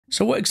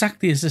So what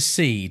exactly is a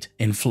seed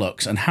in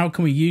Flux, and how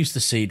can we use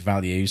the seed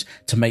values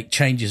to make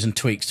changes and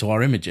tweaks to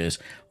our images?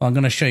 Well, I'm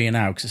going to show you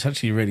now because it's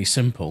actually really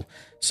simple.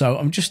 So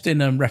I'm just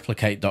in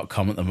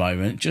replicate.com at the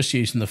moment, just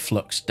using the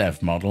Flux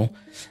Dev model,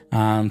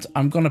 and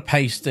I'm going to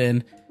paste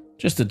in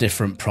just a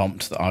different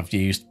prompt that I've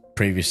used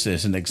previously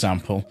as an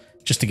example,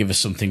 just to give us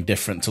something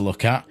different to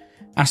look at.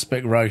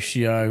 Aspect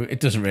ratio, it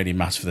doesn't really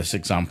matter for this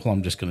example.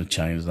 I'm just going to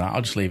change that.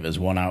 I'll just leave it as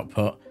one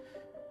output.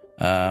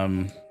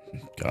 And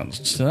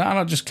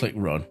I'll just click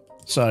run.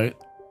 So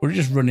we're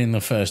just running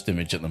the first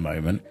image at the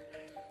moment.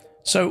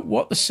 So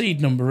what the seed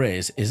number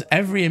is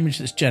every image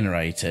that's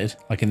generated,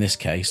 like in this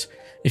case,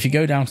 if you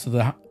go down to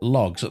the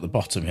logs at the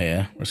bottom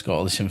here, where it's got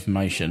all this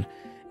information,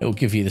 it will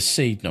give you the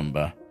seed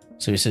number.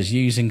 So it says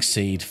using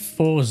seed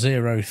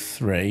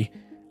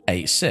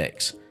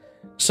 40386.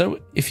 So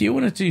if you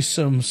want to do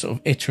some sort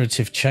of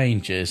iterative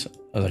changes,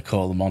 as I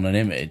call them, on an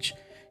image,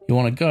 you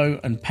want to go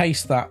and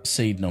paste that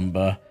seed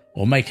number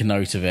or make a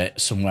note of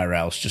it somewhere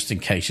else, just in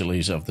case you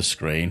lose it off the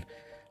screen.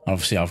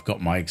 Obviously, I've got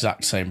my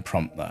exact same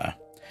prompt there.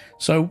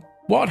 So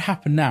what would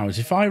happen now is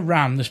if I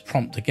ran this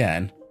prompt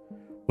again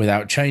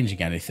without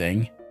changing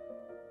anything,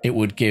 it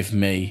would give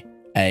me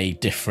a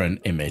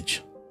different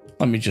image.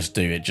 Let me just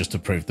do it just to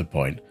prove the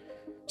point.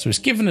 So it's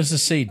given us a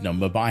seed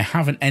number, but I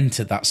haven't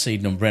entered that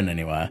seed number in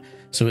anywhere.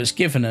 So it's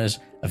given us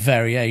a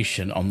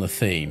variation on the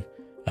theme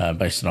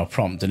based on our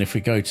prompt. And if we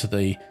go to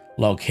the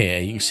log here,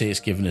 you can see it's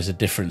given us a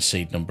different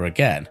seed number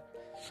again.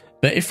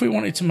 But if we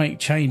wanted to make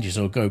changes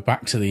or go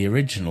back to the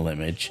original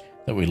image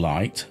that we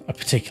liked, a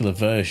particular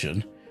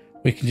version,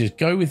 we can just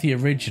go with the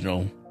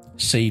original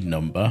seed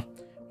number,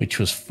 which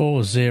was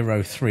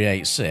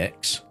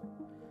 40386,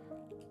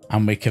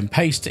 and we can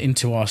paste it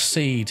into our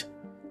seed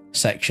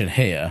section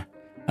here.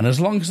 And as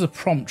long as the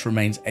prompt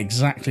remains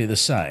exactly the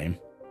same,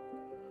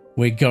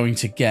 we're going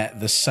to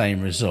get the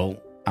same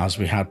result as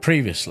we had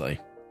previously.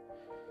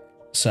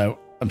 So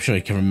I'm sure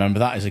you can remember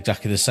that is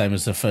exactly the same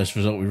as the first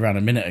result we ran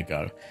a minute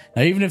ago.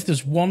 Now, even if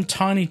there's one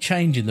tiny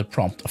change in the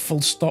prompt, a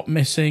full stop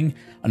missing,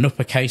 an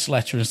uppercase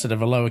letter instead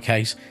of a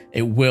lowercase,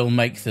 it will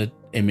make the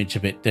image a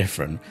bit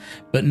different.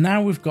 But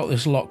now we've got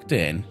this locked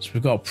in, so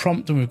we've got a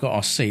prompt and we've got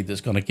our seed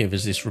that's going to give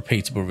us this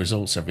repeatable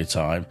results every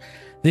time.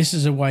 This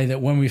is a way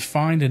that when we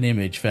find an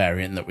image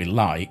variant that we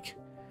like,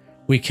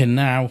 we can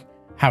now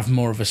have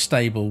more of a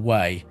stable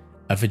way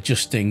of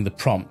adjusting the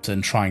prompt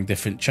and trying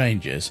different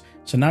changes.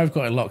 So now we've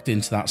got it locked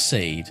into that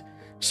seed.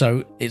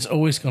 So it's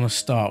always going to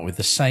start with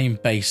the same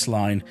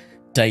baseline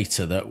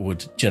data that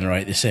would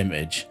generate this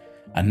image.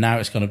 And now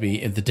it's going to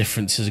be, the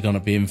differences are going to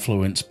be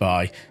influenced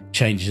by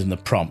changes in the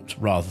prompt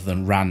rather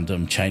than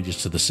random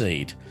changes to the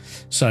seed.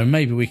 So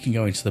maybe we can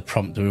go into the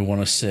prompt and we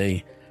want to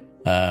see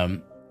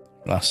maybe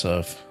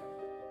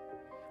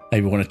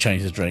we want to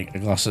change the drink, a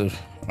glass of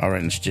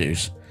orange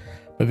juice.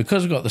 But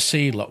because we've got the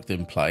seed locked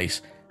in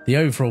place, the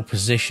overall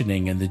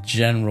positioning and the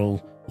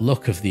general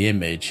look of the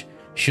image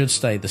should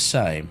stay the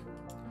same.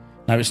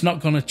 Now, it's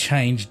not going to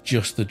change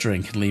just the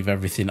drink and leave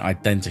everything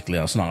identically.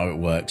 That's not how it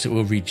works. It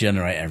will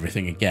regenerate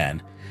everything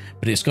again,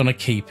 but it's going to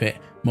keep it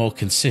more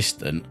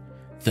consistent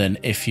than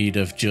if you'd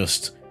have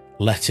just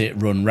let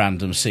it run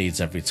random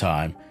seeds every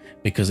time,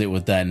 because it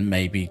would then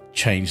maybe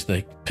change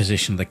the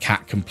position of the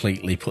cat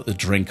completely, put the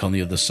drink on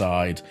the other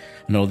side,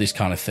 and all these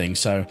kind of things.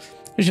 So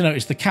as you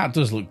notice, the cat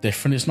does look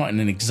different. It's not in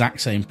an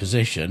exact same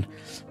position,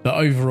 but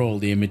overall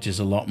the image is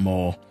a lot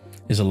more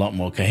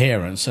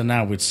coherent. So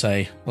now we'd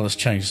say, well, let's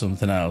change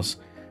something else.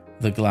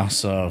 The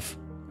glass of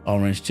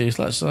orange juice.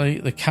 Let's say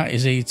the cat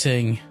is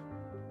eating.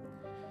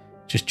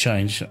 Just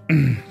change.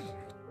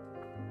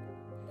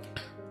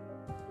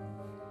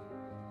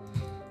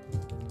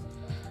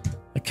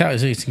 The cat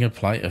is eating a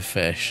plate of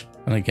fish.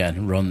 And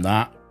again, run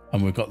that,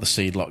 and we've got the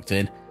seed locked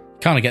in.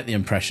 Kind of get the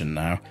impression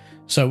now.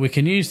 So we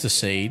can use the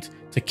seed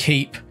to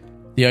keep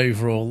the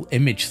overall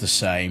image the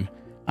same,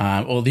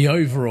 or the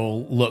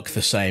overall look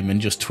the same, and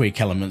just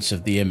tweak elements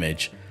of the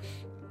image.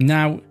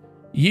 Now,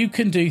 you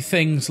can do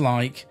things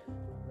like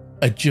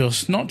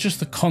adjust not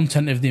just the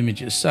content of the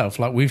image itself,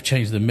 like we've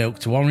changed the milk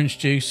to orange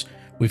juice,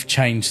 we've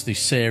changed the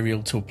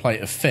cereal to a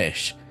plate of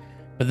fish,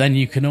 but then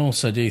you can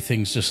also do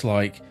things just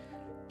like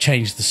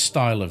change the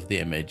style of the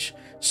image,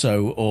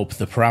 or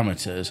the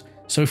parameters.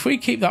 So if we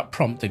keep that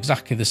prompt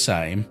exactly the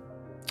same,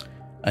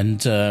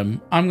 and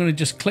I'm going to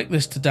just click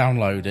this to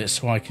download it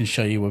so I can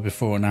show you a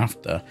before and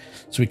after.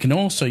 So we can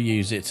also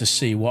use it to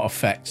see what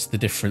effects the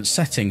different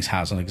settings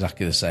has on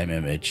exactly the same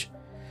image.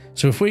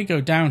 So if we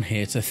go down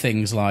here to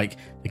things like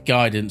the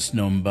guidance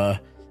number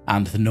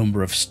and the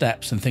number of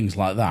steps and things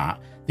like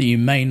that you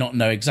may not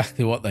know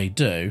exactly what they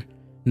do,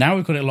 now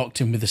we've got it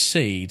locked in with the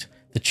seed,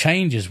 the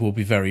changes will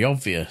be very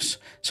obvious.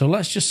 So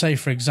let's just say,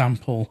 for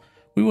example,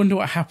 we wonder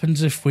what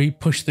happens if we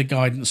push the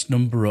guidance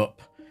number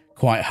up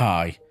quite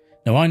high.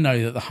 Now, I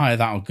know that the higher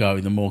that'll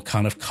go, the more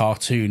kind of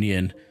cartoony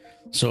and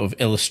sort of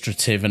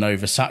illustrative and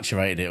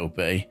oversaturated it'll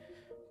be.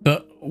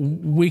 But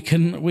we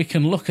can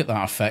look at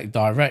that effect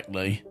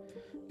directly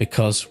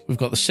because we've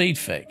got the seed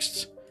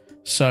fixed.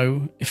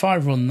 So if I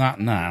run that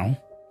now,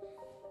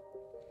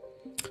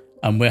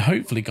 and we're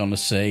hopefully going to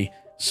see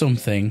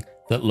something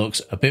that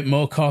looks a bit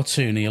more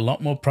cartoony, a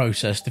lot more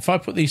processed. If I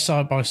put these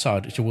side by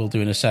side, which I will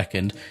do in a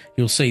second,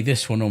 you'll see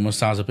this one almost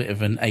has a bit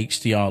of an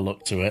HDR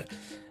look to it.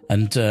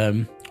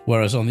 And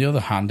whereas on the other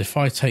hand, if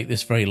I take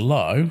this very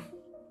low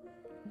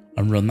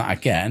and run that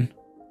again,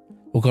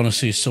 we're going to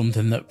see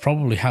something that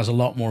probably has a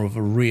lot more of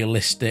a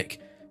realistic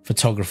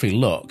photography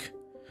look.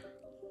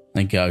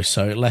 There you go.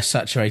 So less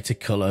saturated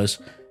colours,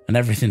 and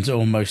everything's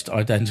almost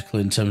identical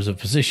in terms of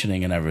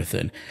positioning and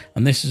everything.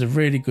 And this is a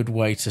really good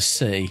way to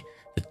see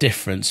the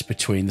difference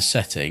between the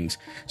settings.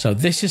 So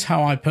this is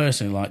how I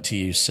personally like to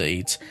use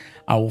seeds.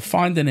 I will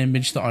find an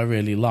image that I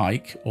really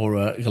like, or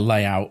a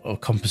layout or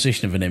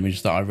composition of an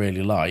image that I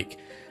really like.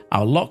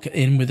 I'll lock it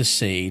in with a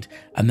seed,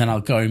 and then I'll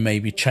go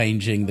maybe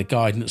changing the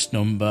guidance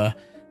number.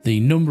 The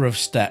number of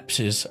steps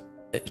is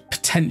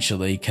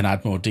potentially can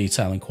add more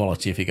detail and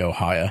quality if you go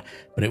higher,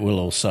 but it will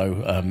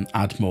also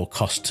add more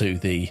cost to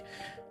the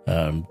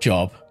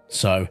job.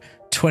 So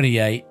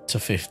 28 to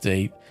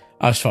 50,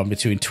 I find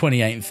between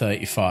 28 and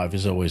 35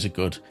 is always a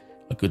good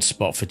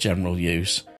spot for general use.